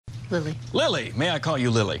Lily. Lily, may I call you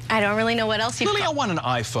Lily? I don't really know what else you Lily, I want an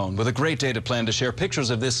iPhone with a great data plan to share pictures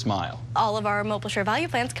of this smile. All of our mobile share value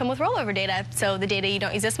plans come with rollover data, so the data you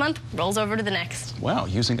don't use this month rolls over to the next. Wow,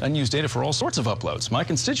 using unused data for all sorts of uploads. My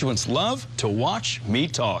constituents love to watch me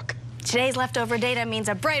talk. Today's leftover data means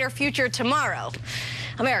a brighter future tomorrow.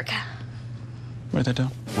 America. Write that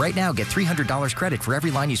down. Right now, get $300 credit for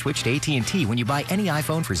every line you switch to AT&T when you buy any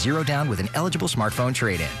iPhone for $0 down with an eligible smartphone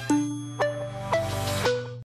trade-in.